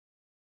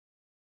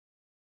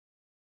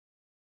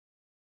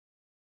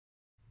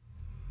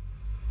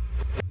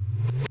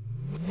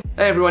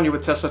Hey everyone, you're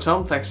with Tesla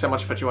Tom. Thanks so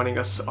much for joining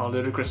us on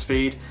Ludicrous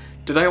feed.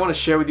 Today I want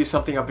to share with you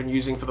something I've been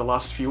using for the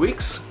last few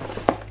weeks.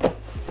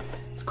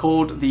 It's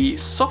called the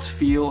Soft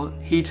Feel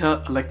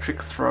Heater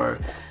Electric Throw.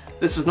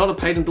 This is not a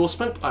paid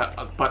endorsement,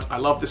 but I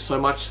love this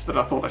so much that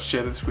I thought I'd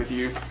share this with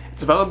you.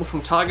 It's available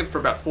from Target for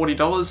about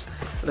 $40,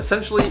 and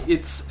essentially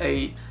it's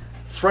a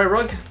throw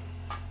rug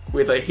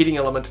with a heating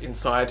element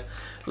inside.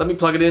 Let me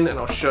plug it in and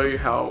I'll show you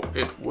how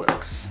it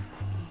works.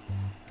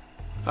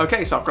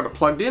 Okay, so I've got it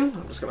plugged in.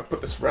 I'm just going to put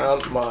this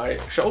around my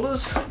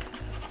shoulders.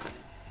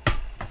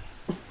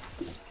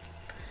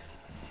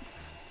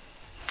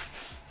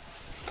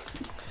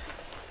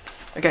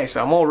 Okay,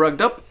 so I'm all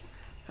rugged up,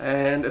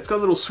 and it's got a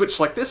little switch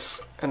like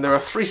this, and there are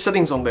 3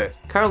 settings on there.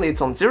 Currently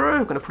it's on 0,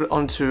 I'm going to put it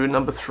onto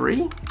number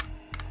 3.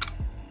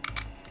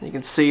 You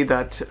can see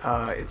that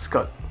it's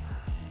got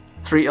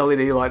 3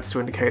 LED lights to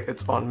indicate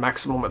it's on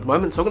maximum at the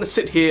moment. So I'm going to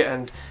sit here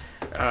and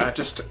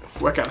just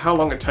work out how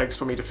long it takes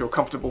for me to feel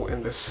comfortable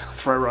in this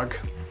throw rug.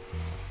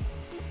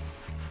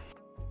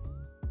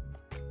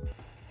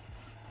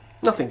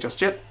 Nothing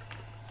just yet.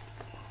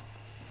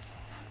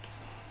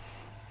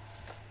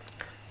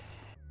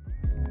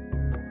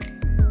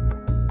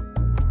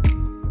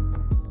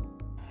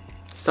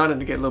 Starting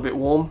to get a little bit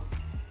warm.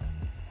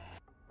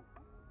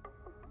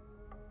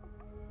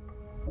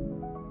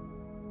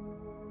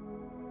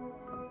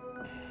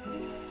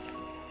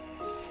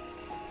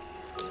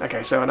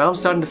 Okay, so now I'm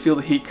starting to feel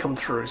the heat come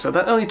through. So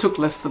that only took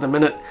less than a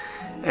minute,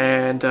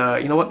 and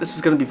you know what? This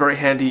is going to be very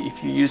handy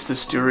if you use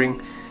this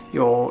during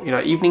your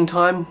evening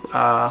time.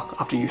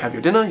 After you have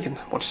your dinner, you can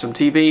watch some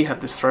TV, have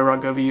this throw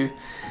rug over you.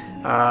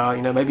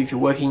 Maybe if you're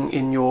working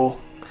in your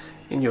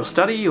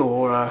study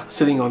or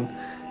sitting on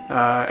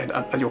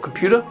at your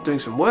computer doing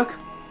some work,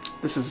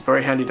 this is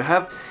very handy to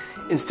have.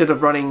 Instead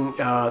of running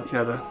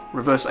the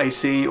reverse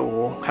AC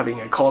or having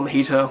a column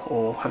heater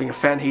or having a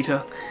fan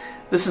heater,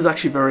 this is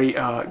actually very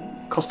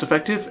cost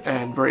effective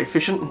and very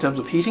efficient in terms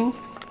of heating.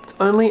 It's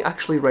only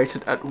actually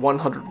rated at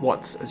 100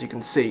 watts, as you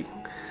can see.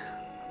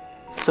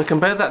 So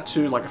compare that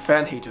to like a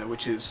fan heater,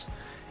 which is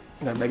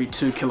maybe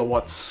 2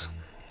 kilowatts,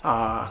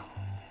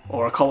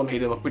 or a column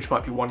heater, which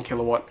might be 1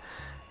 kilowatt.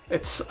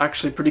 It's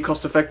actually pretty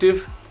cost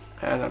effective.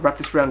 And wrap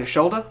this around your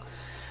shoulder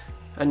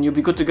and you'll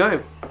be good to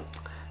go.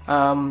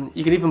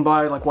 You can even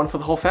buy like one for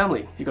the whole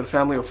family. You've got a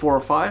family of 4 or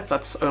 5,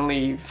 that's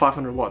only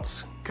 500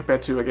 watts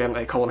compared to, again,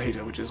 a column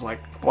heater, which is like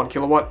 1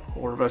 kilowatt,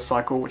 or reverse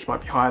cycle, which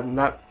might be higher than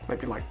that,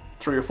 maybe like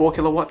 3 or 4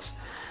 kilowatts.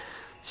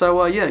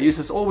 So yeah, use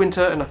this all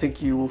winter and I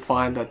think you will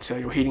find that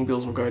your heating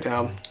bills will go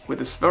down with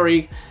this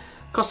very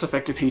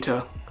cost-effective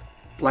heater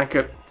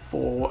blanket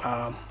for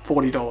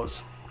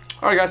 $40.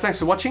 Alright guys, thanks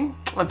for watching.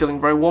 I'm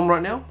feeling very warm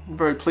right now. I'm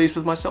very pleased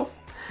with myself.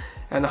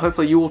 And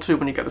hopefully you will too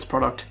when you get this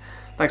product.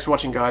 Thanks for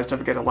watching guys, don't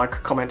forget to like,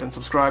 comment and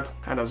subscribe,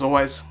 and as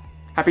always,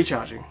 happy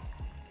charging.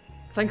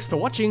 Thanks for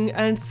watching,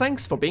 and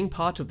thanks for being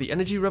part of the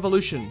energy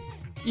revolution.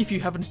 If you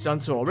haven't done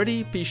so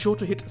already, be sure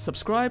to hit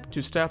subscribe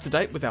to stay up to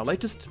date with our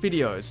latest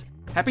videos.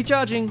 Happy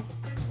charging!